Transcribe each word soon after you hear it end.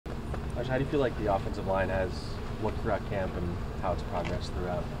How do you feel like the offensive line has looked throughout camp and how it's progressed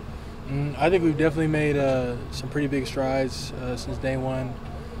throughout? I think we've definitely made some pretty big strides since day one.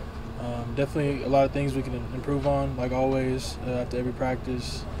 Definitely a lot of things we can improve on, like always, after every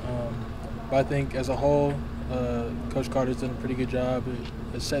practice. But I think as a whole, Coach Carter's done a pretty good job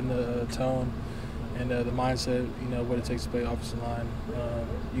at setting the tone and the mindset, what it takes to play offensive line.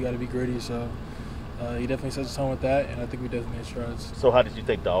 You got to be gritty, so he definitely sets the tone with that, and I think we definitely made strides. So how did you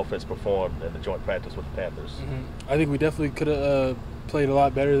think the offense performed in the joint practice with the Panthers? I think we definitely could have played a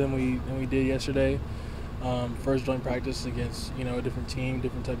lot better than we did yesterday. First joint practice against a different team,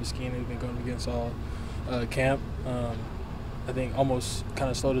 different type of scheme we've been going against all camp. I think almost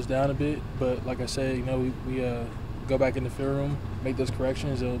kind of slowed us down a bit, but like I said, we go back in the field room, make those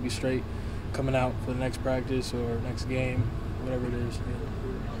corrections, and it'll be straight coming out for the next practice or next game, whatever it is. Yeah.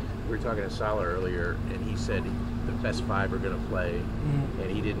 We were talking to Salah earlier, and he said the best five are going to play,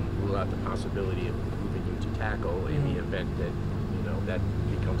 and he didn't rule out the possibility of moving you to tackle in the event that that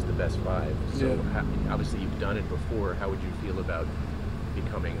becomes the best five. So obviously you've done it before. How would you feel about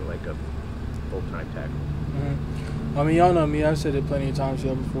becoming like a full-time tackle? I mean, y'all know me. I've said it plenty of times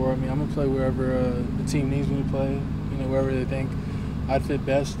before. I mean, I'm gonna play wherever the team needs me to play. Wherever they think I'd fit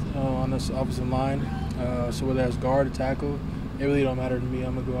best on this offensive line. So whether that's guard or tackle, it really don't matter to me.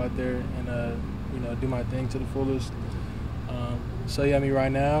 I'm gonna go out there and do my thing to the fullest. So yeah, I mean,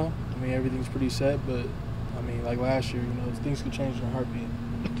 right now, everything's pretty set, but I mean, like last year, things could change in a heartbeat.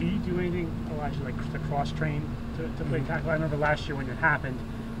 Do you do anything, Elijah, like to cross-train to play tackle? I remember last year when it happened,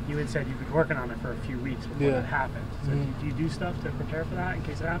 you had said you've been working on it for a few weeks before that happened. So do you do stuff to prepare for that in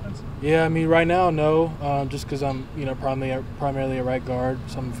case it happens? Yeah, I mean, right now, no, just because I'm, primarily a right guard,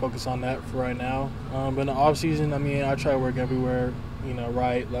 so I'm focused on that for right now. But in the off season, I try to work everywhere,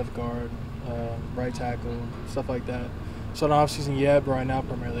 right, left guard, right tackle, stuff like that. So in the off season, yeah, but right now,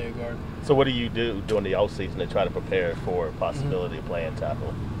 primarily a guard. So what do you do during the off season to try to prepare for a possibility of playing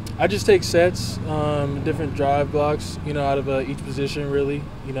tackle? I just take sets, different drive blocks, out of each position, really.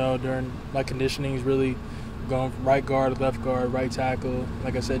 During my conditioning is really going from right guard, left guard, right tackle.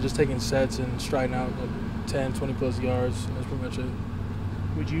 Like I said, just taking sets and striding out like 10, 20-plus yards. That's pretty much it.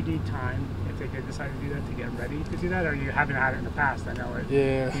 Would you need time if they did decide to do that to get ready to do that, or you haven't had it in the past? I know it.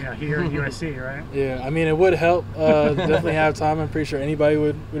 Yeah. Here at USC, right? Yeah, it would help. Definitely have time. I'm pretty sure anybody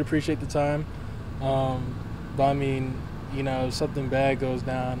would appreciate the time. But if something bad goes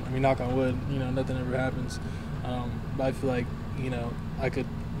down, knock on wood, nothing ever happens. But I feel like, I could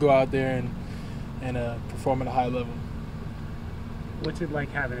go out there and perform at a high level. What's it like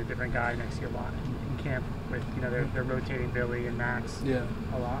having a different guy next to you a lot in camp with, they're rotating Billy and Max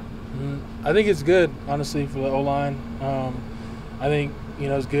a lot? I think it's good, honestly, for the O-line. I think,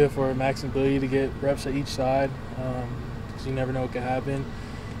 it's good for Max and Billy to get reps at each side because you never know what could happen.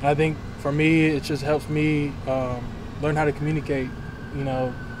 And I think for me, it just helps me learn how to communicate,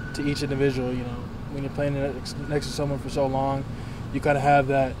 to each individual. When you're playing next to someone for so long, you kind of have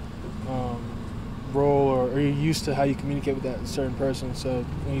that role or you're used to how you communicate with that certain person. So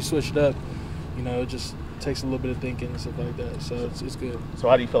when you switch it up, it just takes a little bit of thinking and stuff like that. So it's good. So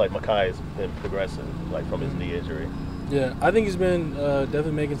how do you feel like Mekhi has been progressing, like from his knee injury? Yeah, I think he's been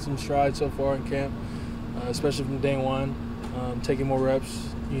definitely making some strides so far in camp, especially from day one, taking more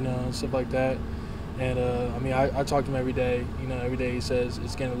reps, and stuff like that. And, I talk to him every day. Every day he says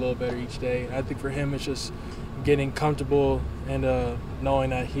it's getting a little better each day. And I think for him it's just getting comfortable and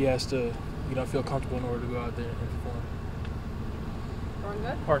knowing that he has to, feel comfortable in order to go out there and perform. Going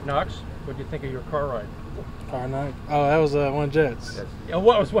good? Hard Knocks, what do you think of your car ride? Car night? Oh, that was one Jets. Oh,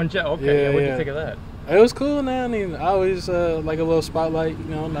 what was one jet? Okay, what do you think of that? It was cool, man. I always like a little spotlight.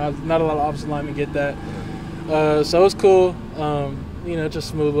 Not a lot of offensive linemen get that. So it was cool. Just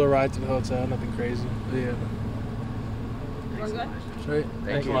smooth little ride to the hotel, nothing crazy. But yeah. Going good? Straight.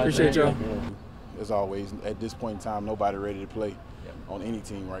 Thank you. Appreciate y'all. As always, at this point in time, nobody ready to play on any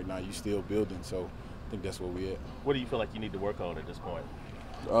team right now. You still building, so I think that's where we at. What do you feel like you need to work on at this point?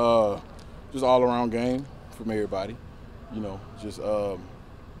 Just all around game from everybody. Just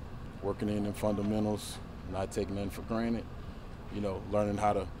working in the fundamentals, not taking nothing for granted. Learning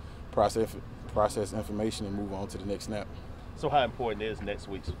how to process information and move on to the next snap. So how important is next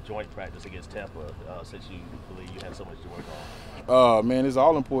week's joint practice against Tampa since you believe you have so much to work on? Man, it's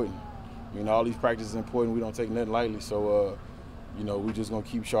all important. All these practices are important. We don't take nothing lightly. So, we're just going to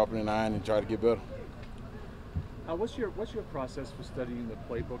keep sharpening the iron and try to get better. What's your process for studying the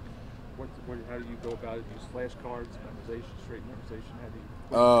playbook? How do you go about it? Use flashcards, memorization, straight memorization? How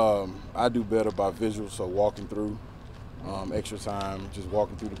do you? I do better by visual, so walking through, extra time, just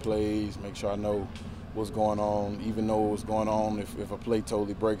walking through the plays, make sure I know what's going on, even know what's going on if a play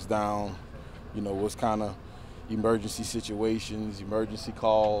totally breaks down, you know, what's kind of emergency situations, emergency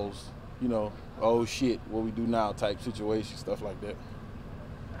calls, you know, oh shit, what we do now type situations, stuff like that.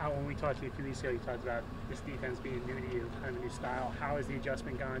 When we talked to you a few weeks ago, you talked about this defense being new to you, kind of a new style. How has the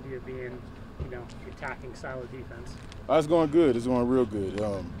adjustment gone to you being, you know, the attacking style of defense? It's going good. It's going real good.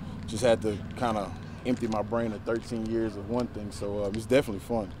 Just had to kind of empty my brain of 13 years of one thing, so it's definitely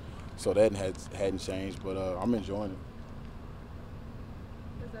fun. So that hadn't changed, but I'm enjoying it.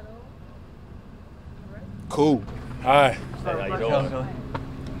 Is that all? All right. Cool. Hi. How you doing?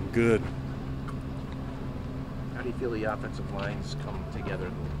 Good. How do you feel the offensive lines come together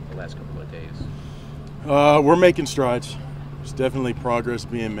the last couple of days? We're making strides. There's definitely progress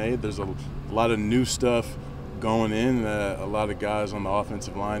being made. There's a lot of new stuff going in that a lot of guys on the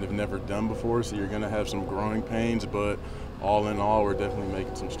offensive line have never done before, so you're going to have some growing pains, but all in all, we're definitely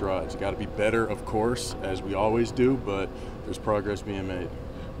making some strides. Got to be better, of course, as we always do, but there's progress being made.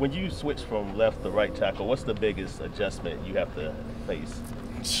 When you switch from left to right tackle, what's the biggest adjustment you have to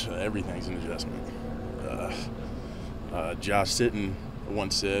face? Everything's an adjustment. Josh Sitton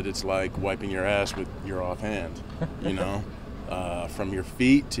once said it's like wiping your ass with your offhand, you know? From your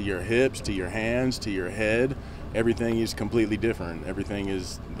feet to your hips to your hands to your head, everything is completely different. Everything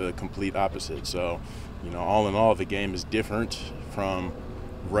is the complete opposite. So, you know, all in all, the game is different from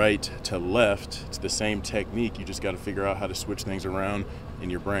right to left. It's the same technique. You just got to figure out how to switch things around in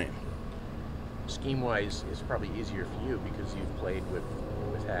your brain. Scheme-wise, it's probably easier for you because you've played with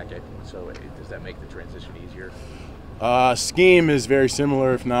Hack. So does that make the transition easier? Scheme is very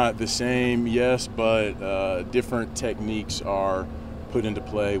similar, if not the same, yes, but different techniques are put into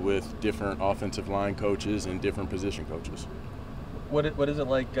play with different offensive line coaches and different position coaches. What is it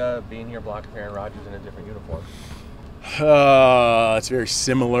like being here blocking for Aaron Rodgers in a different uniform? It's very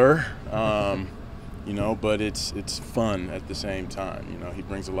similar, you know, but it's fun at the same time. You know, he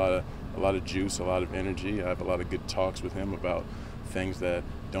brings a lot of juice, a lot of energy. I have a lot of good talks with him about things that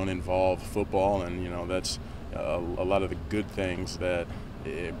don't involve football, and you know, that's a lot of the good things that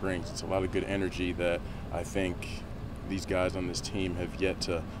it brings. It's a lot of good energy that I think these guys on this team have yet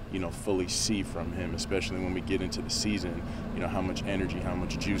to, you know, fully see from him, especially when we get into the season. You know, how much energy, how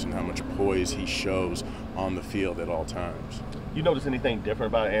much juice, and how much poise he shows on the field at all times. You notice anything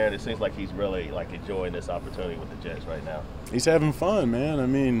different about Aaron? It seems like he's really like enjoying this opportunity with the Jets right now. He's having fun, man. I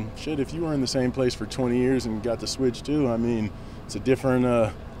mean, shit, if you were in the same place for 20 years and got to switch too, I mean, it's a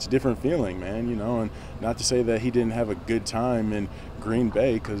different feeling, man, you know, and not to say that he didn't have a good time in Green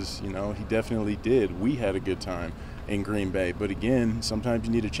Bay, because, you know, he definitely did. We had a good time in Green Bay, but again, sometimes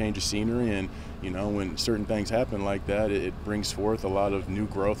you need a change of scenery, and, you know, when certain things happen like that, it brings forth a lot of new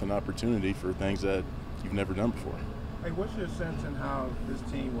growth and opportunity for things that you've never done before. Hey, what's your sense in how this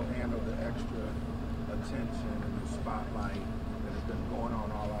team will handle the extra attention and the spotlight that has been going on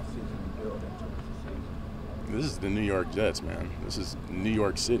all offseason and build into the season? This is the New York Jets, man. This is New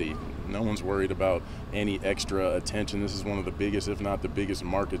York City. No one's worried about any extra attention. This is one of the biggest, if not the biggest,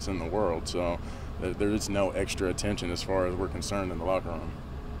 markets in the world. So there is no extra attention as far as we're concerned in the locker room.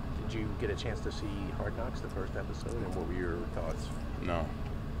 Did you get a chance to see Hard Knocks, the first episode, and what were your thoughts? No.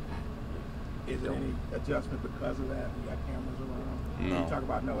 Is there any adjustment because of that? You got cameras around? No. You talk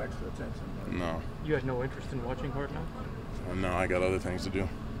about no extra attention. Right? No. You had no interest in watching Hard Knocks? No, I got other things to do.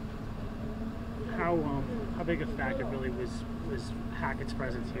 How big a factor really was Hackett's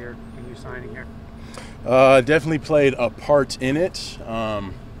presence here and you signing here? Definitely played a part in it.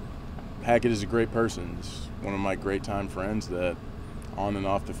 Hackett is a great person. He's one of my great time friends that on and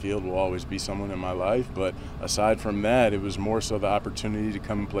off the field will always be someone in my life. But aside from that, it was more so the opportunity to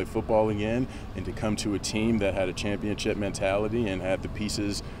come and play football again and to come to a team that had a championship mentality and had the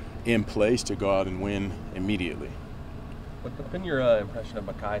pieces in place to go out and win immediately. What's been your impression of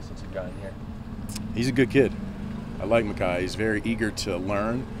Makai since you've gotten here? He's a good kid. I like Makai. He's very eager to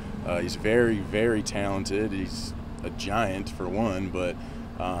learn. He's very, very talented. He's a giant for one, but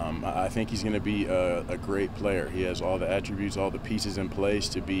I think he's going to be a great player. He has all the attributes, all the pieces in place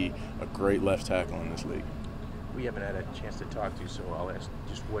to be a great left tackle in this league. We haven't had a chance to talk to you, so I'll ask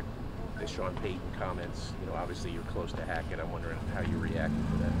just what the Sean Payton comments. You know, obviously you're close to Hackett. I'm wondering how you reacted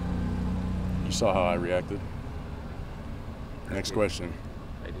to that. You saw how I reacted. Next question.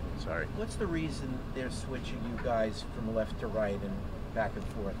 I didn't. Sorry. What's the reason they're switching you guys from left to right and back and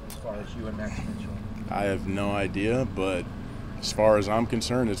forth as far as you and Max Mitchell? I have no idea, but as far as I'm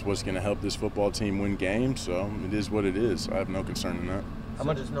concerned, it's what's going to help this football team win games, so it is what it is. I have no concern in that. How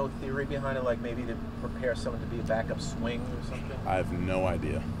much? There's no theory behind it, like maybe to prepare someone to be a backup swing or something? I have no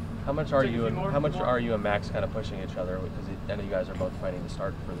idea. How much are you and Max kind of pushing each other? Because I know you guys are both fighting to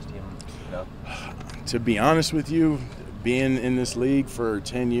start for this team. You know? To be honest with you, being in this league for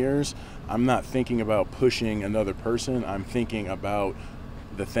 10 years, I'm not thinking about pushing another person. I'm thinking about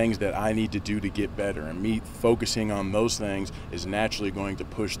the things that I need to do to get better, and me focusing on those things is naturally going to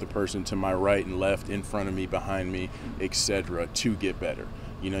push the person to my right and left, in front of me, behind me, etc., to get better.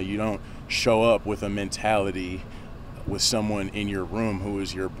 You know, you don't show up with a mentality with someone in your room who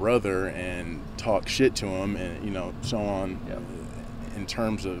is your brother and talk shit to him and, you know, so on. In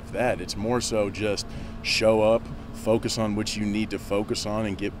terms of that, it's more so just show up, focus on what you need to focus on,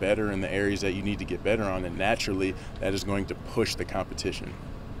 and get better in the areas that you need to get better on, and naturally that is going to push the competition.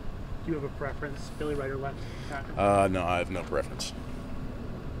 Do you have a preference, Billy, right or left? No, I have no preference.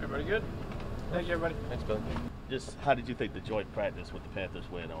 Everybody good? Thank you, everybody. Thanks, Billy. Just how did you think the joint practice with the Panthers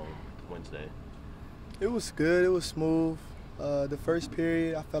went on Wednesday? It was good. It was smooth. The first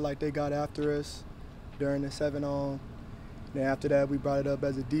period, I felt like they got after us during the 7-on. Then after that, we brought it up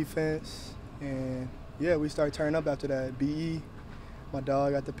as a defense, and yeah, we started turning up after that. BE, my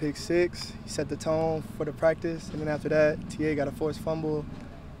dog, got the pick 6. He set the tone for the practice, and then after that, TA got a forced fumble,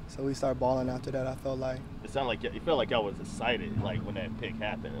 so we started balling after that. I felt like it sounded like you felt like y'all was excited, like when that pick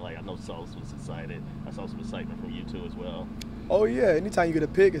happened. Like I know Sauce was excited. I saw some excitement from you too as well. Oh yeah, anytime you get a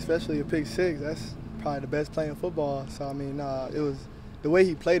pick, especially a pick 6, that's probably the best play in football. So I mean, it was. The way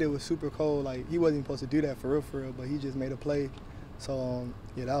he played it was super cold. Like, he wasn't supposed to do that for real, but he just made a play. So,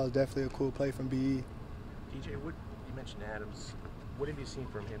 yeah, that was definitely a cool play from BE. DJ, you mentioned Adams. What have you seen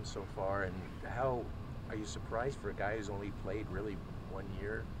from him so far, and how are you surprised for a guy who's only played really 1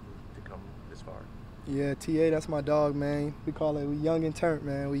 year to come this far? Yeah, TA, that's my dog, man. We call it, we young and turnt,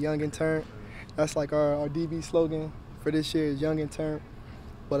 man. We young and turnt. That's like our DB slogan for this year is young and turnt.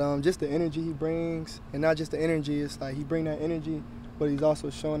 But just the energy he brings, and not just the energy, it's like he bring that energy, but he's also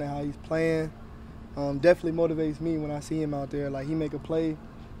showing how he's playing. Definitely motivates me when I see him out there. Like, he make a play,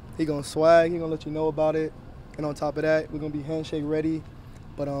 he gonna swag, he gonna let you know about it. And on top of that, we're gonna be handshake ready.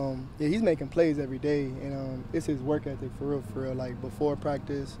 But yeah, he's making plays every day, and it's his work ethic for real. Like, before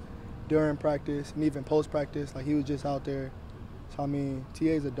practice, during practice, and even post practice, like, he was just out there. So I mean,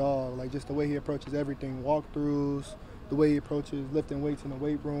 TA's a dog. Like, just the way he approaches everything, walkthroughs, the way he approaches lifting weights in the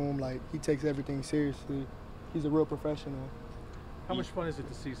weight room. Like, he takes everything seriously. He's a real professional. How much fun is it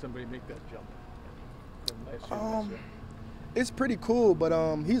to see somebody make that jump from last year to this year? It's pretty cool, but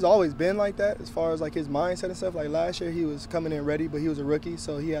he's always been like that as far as like his mindset and stuff. Like, last year he was coming in ready, but he was a rookie,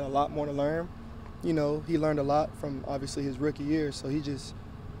 so he had a lot more to learn. You know, he learned a lot from obviously his rookie year, so he just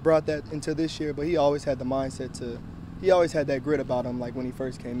brought that into this year. But he always had the mindset he always had that grit about him, like when he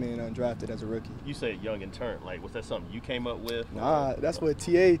first came in undrafted as a rookie. You said young and turnt. Like, was that something you came up with? Nah, that's what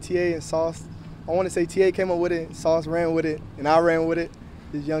TA and Sauce. I want to say TA came up with it, Sauce ran with it, and I ran with it.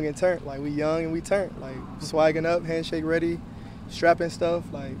 It's young and turnt. Like, we young and we turnt. Like, swagging up, handshake ready, strapping stuff.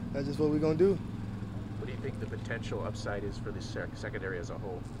 Like, that's just what we're going to do. What do you think the potential upside is for this secondary as a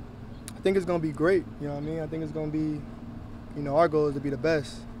whole? I think it's going to be great. You know what I mean? I think it's going to be, you know, our goal is to be the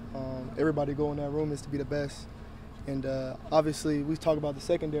best. Everybody go in that room is to be the best. And obviously, we talk about the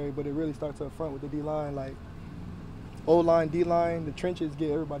secondary, but it really starts up front with the D-line. Like, O-line, D-line, the trenches get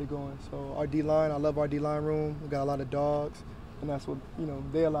everybody going. So our D-line, I love our D-line room. We got a lot of dogs, and that's what, you know,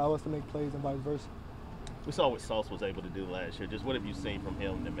 they allow us to make plays and vice versa. We saw what Sauce was able to do last year. Just what have you seen from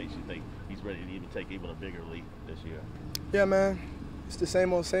him that makes you think he's ready to even take even a bigger leap this year? Yeah, man. It's the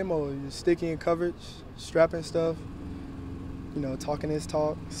same old, same old. You're sticky in coverage, strapping stuff, you know, talking his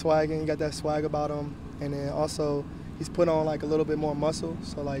talk, swagging. You got that swag about him. And then also, he's put on like a little bit more muscle.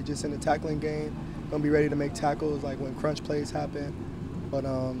 So like just in the tackling game, gonna be ready to make tackles like when crunch plays happen. But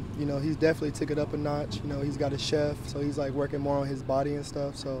you know, he's definitely took it up a notch. You know, he's got a chef, so he's like working more on his body and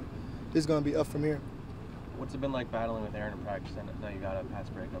stuff. So it's gonna be up from here. What's it been like battling with Aaron in practice? And now you got a pass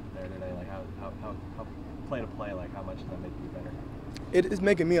break up there today. Like how play to play, like how much does that make you better? It's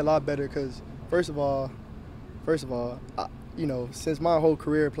making me a lot better because first of all, you know, since my whole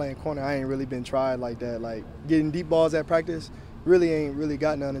career playing corner, I ain't really been tried like that. Like, getting deep balls at practice really ain't really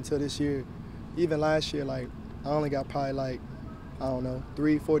got none until this year. Even last year, like, I only got probably like, I don't know,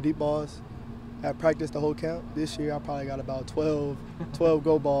 3-4 deep balls at practice the whole camp. This year, I probably got about 12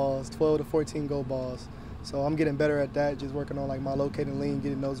 go balls, 12 to 14 go balls. So I'm getting better at that, just working on like my locating lean,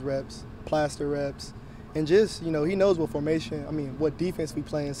 getting those reps, plaster reps, and just, you know, he knows what defense we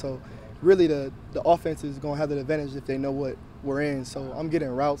playing. So really the offense is going to have the advantage if they know what we're in. So I'm getting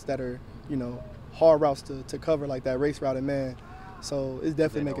routes that are, you know, hard routes to cover, like that race route and man. So it's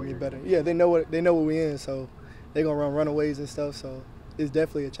definitely making me better. Yeah, they know what we're in, so they're going to run runaways and stuff. So it's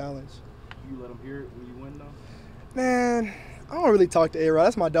definitely a challenge. You let them hear it when you win, though? Man, I don't really talk to A-Rod.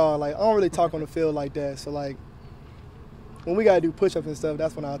 That's my dog. Like, I don't really talk on the field like that. So, like, when we gotta do push-ups and stuff,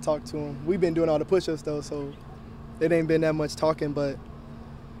 that's when I talk to him. We've been doing all the push-ups though, so it ain't been that much talking. But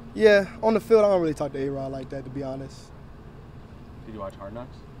yeah, on the field, I don't really talk to A-Rod like that, to be honest. Did you watch Hard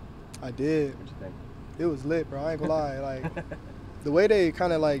Knocks? I did. What'd you think? It was lit, bro. I ain't gonna lie. Like the way they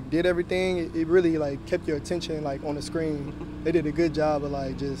kind of like did everything, it really like kept your attention like on the screen. They did a good job of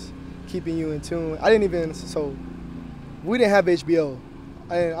like just keeping you in tune. We didn't have HBO.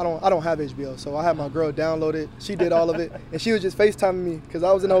 I don't have HBO, so I had my girl download it. She did all of it, and she was just FaceTiming me because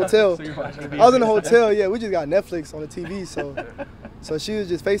I was in the hotel. So you're watching I was in the hotel, yeah. We just got Netflix on the TV, so she was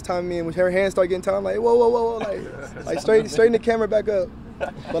just FaceTiming me, and when her hands started getting tired, I'm like, whoa, like straighten the camera back up.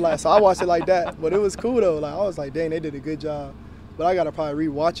 But like, so I watched it like that. But it was cool though. Like I was like, dang, they did a good job. But I gotta probably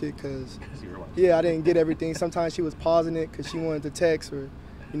rewatch it because, yeah, I didn't get everything. Sometimes she was pausing it because she wanted to text or,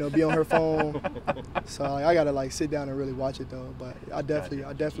 be on her phone. So like, I gotta like sit down and really watch it though. But I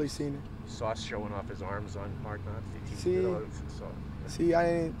definitely seen it. Sauce showing off his arms on Hard Knocks.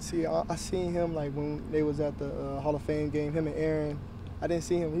 I seen him like when they was at the Hall of Fame game. Him and Aaron. I didn't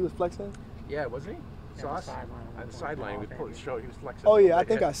see him. He was flexing. Yeah, wasn't he? Sauce on the sideline. He was flexing. Oh yeah, I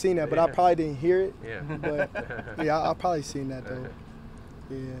think I seen that, but I probably didn't hear it. Yeah. But yeah, I probably seen that though.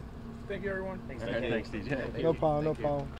 Yeah. Thank you, everyone. Thanks, DJ. No problem.